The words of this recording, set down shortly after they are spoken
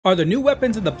Are the new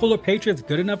weapons in the Polar Patriots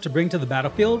good enough to bring to the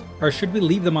battlefield, or should we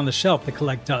leave them on the shelf to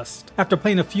collect dust? After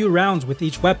playing a few rounds with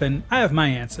each weapon, I have my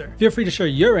answer. Feel free to share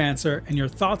your answer and your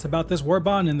thoughts about this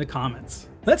Warbond in the comments.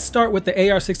 Let's start with the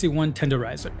AR-61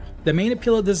 Tenderizer. The main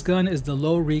appeal of this gun is the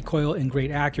low recoil and great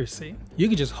accuracy. You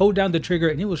can just hold down the trigger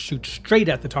and it will shoot straight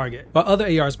at the target, while other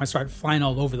ARs might start flying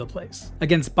all over the place.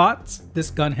 Against bots,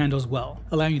 this gun handles well,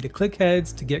 allowing you to click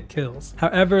heads to get kills.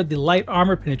 However, the light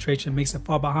armor penetration makes it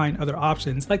fall behind other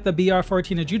options like the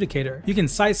BR-14 Adjudicator. You can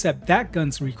sidestep that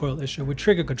gun's recoil issue with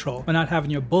trigger control by not having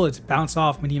your bullets bounce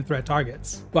off medium threat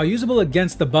targets. While usable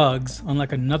against the bugs,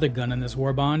 unlike another gun in this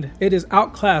Warbond, it is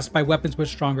outclassed by weapons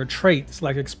with stronger traits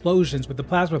like explosions with the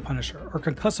Plasma Punisher or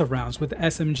concussive rounds with the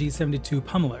SMG-72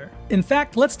 Pummeler. In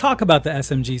fact, let's talk about the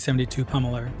SMG-72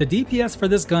 Pummeler. The DPS for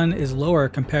this gun is lower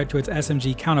compared to its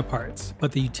SMG counterparts,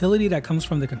 but the utility that comes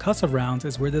from the concussive rounds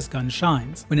is where this gun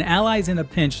shines. When an ally is in a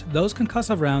pinch, those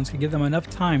concussive rounds can give them enough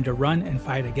time to run and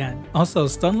fight again. Also,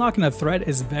 stun locking a threat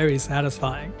is very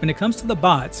satisfying. When it comes to the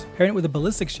bots, pairing it with a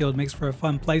ballistic shield makes for a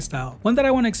fun playstyle, one that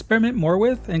I want to experiment more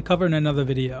with and cover in another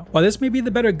video. While this may be the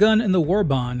better gun in the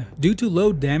Warbond, due to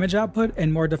low damage output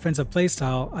and more defensive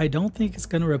playstyle, I don't think it's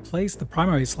going to replace the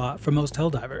primary slot for most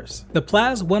Helldivers. The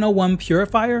Plas-101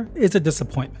 Purifier is a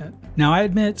disappointment. Now I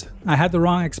admit, I had the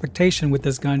wrong expectation with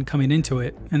this gun coming into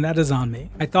it, and that is on me.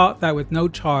 I thought that with no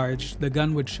charge, the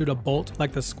gun would shoot a bolt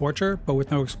like the Scorcher, but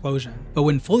with no explosion. But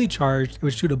when fully charged, it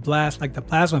would shoot a blast like the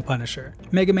Plasma Punisher.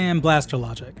 Mega Man blaster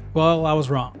logic. Well, I was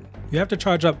wrong. You have to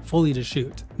charge up fully to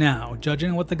shoot. Now, judging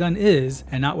on what the gun is,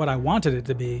 and not what I wanted it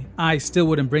to be, I still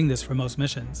wouldn't bring this for most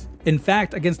missions. In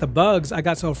fact, against the bugs, I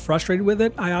got so frustrated with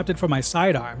it, I opted for my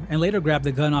sidearm, and later grabbed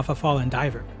the gun off a fallen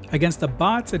diver. Against the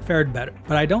bots, it fared better,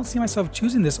 but I don't see myself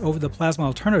choosing this over the plasma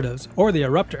alternatives or the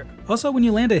eruptor. Also, when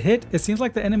you land a hit, it seems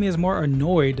like the enemy is more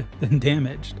annoyed than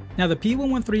damaged. Now, the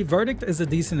P113 Verdict is a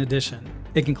decent addition.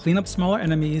 It can clean up smaller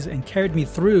enemies and carried me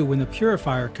through when the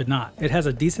Purifier could not. It has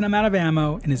a decent amount of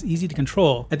ammo and is easy to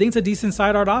control. I think it's a decent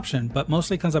side art option, but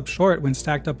mostly comes up short when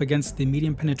stacked up against the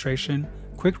medium penetration,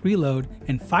 quick reload,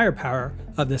 and firepower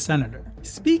of the Senator.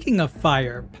 Speaking of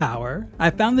firepower, I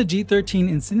found the G13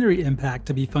 Incendiary impact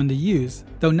to be fun to use,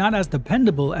 though not as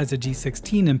dependable as the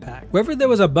G16 impact. Wherever there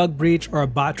was a bug breach or a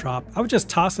bot drop, I would just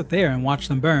toss it there and watch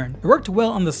them burn. It worked well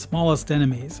on the smallest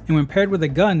enemies, and when paired with a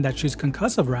gun that shoots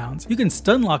concussive rounds, you can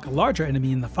stun lock a larger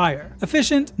enemy in the fire.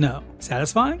 Efficient? No.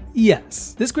 Satisfying?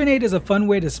 Yes. This grenade is a fun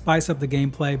way to spice up the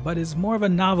gameplay, but is more of a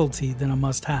novelty than a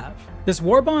must-have. This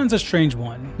Warbond's a strange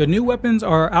one. The new weapons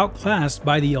are outclassed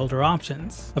by the older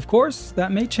options. Of course,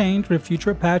 that may change with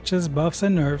future patches, buffs,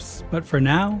 and nerfs, but for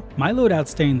now, my loadout's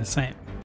staying the same.